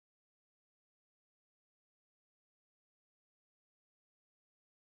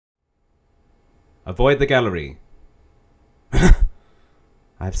Avoid the gallery.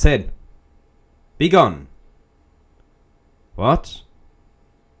 I have said, be gone. What?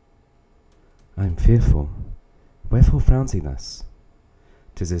 I am fearful. Wherefore frowns he thus?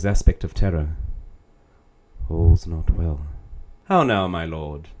 'Tis his aspect of terror. All's not well. How now, my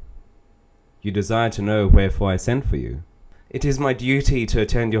lord? You desire to know wherefore I sent for you? It is my duty to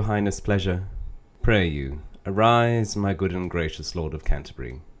attend your highness' pleasure. Pray you, arise, my good and gracious Lord of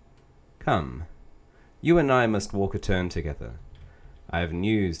Canterbury. Come, you and I must walk a turn together. I have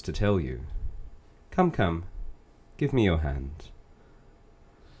news to tell you. Come, come, give me your hand.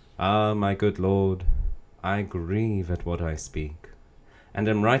 Ah, my good lord, I grieve at what I speak, and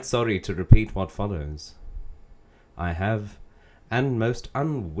am right sorry to repeat what follows. I have, and most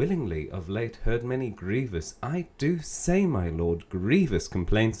unwillingly of late, heard many grievous, I do say, my lord, grievous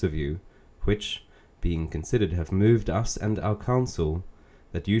complaints of you, which, being considered, have moved us and our council,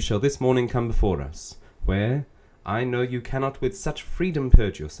 that you shall this morning come before us, where I know you cannot with such freedom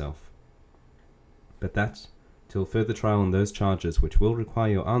purge yourself, but that, till further trial on those charges which will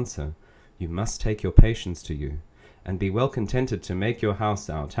require your answer, you must take your patience to you, and be well contented to make your house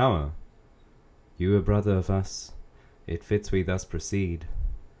our tower. You a brother of us, it fits we thus proceed,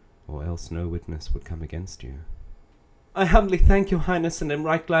 or else no witness would come against you. I humbly thank your highness, and am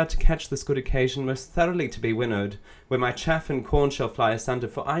right glad to catch this good occasion most thoroughly to be winnowed, where my chaff and corn shall fly asunder,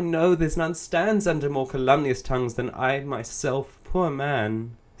 for I know there's none stands under more calumnious tongues than I myself, poor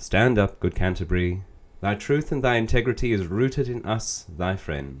man. Stand up, good Canterbury. Thy truth and thy integrity is rooted in us, thy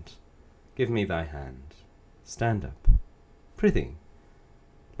friend. Give me thy hand. Stand up. Prithee,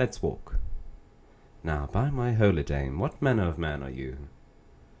 let's walk. Now, by my holy dame, what manner of man are you?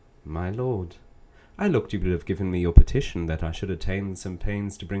 My lord, I looked you would have given me your petition, that I should attain some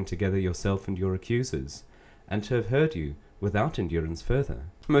pains to bring together yourself and your accusers, and to have heard you without endurance further.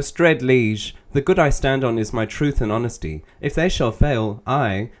 Most dread liege, the good I stand on is my truth and honesty. If they shall fail,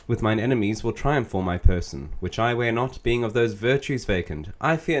 I, with mine enemies, will triumph for my person, which I wear not, being of those virtues vacant.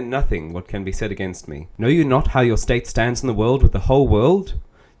 I fear nothing what can be said against me. Know you not how your state stands in the world with the whole world?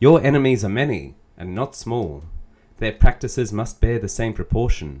 Your enemies are many, and not small. Their practices must bear the same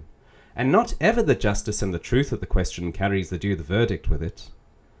proportion, and not ever the justice and the truth of the question carries the due the verdict with it.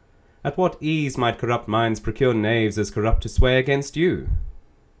 At what ease might corrupt minds procure knaves as corrupt to sway against you?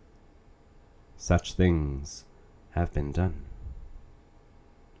 Such things have been done.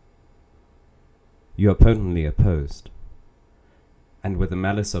 You are potently opposed, and with a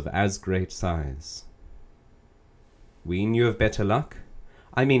malice of as great size. Ween you of better luck?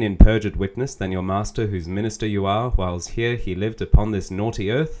 I mean in perjured witness than your master, whose minister you are, whiles here he lived upon this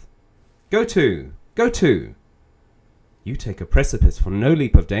naughty earth? Go to! Go to! You take a precipice for no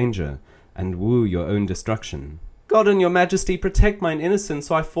leap of danger, and woo your own destruction. God and your majesty protect mine innocence,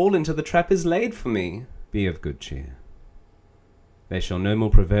 so I fall into the trap is laid for me. Be of good cheer. They shall no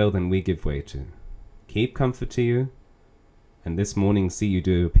more prevail than we give way to. Keep comfort to you, and this morning see you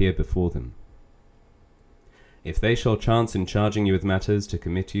do appear before them. If they shall chance in charging you with matters to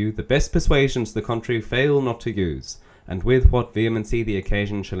commit you, the best persuasion to the contrary fail not to use, and with what vehemency the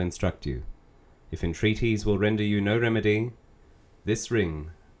occasion shall instruct you. If entreaties will render you no remedy, this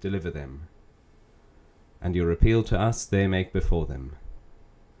ring deliver them, and your appeal to us they make before them.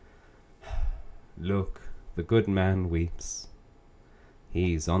 Look, the good man weeps.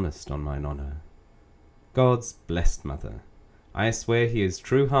 He's honest, on mine honour. God's blessed mother, I swear he is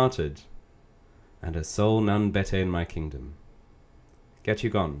true-hearted, and a soul none better in my kingdom. Get you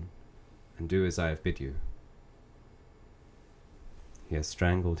gone, and do as I have bid you. He has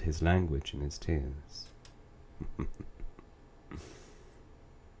strangled his language in his tears.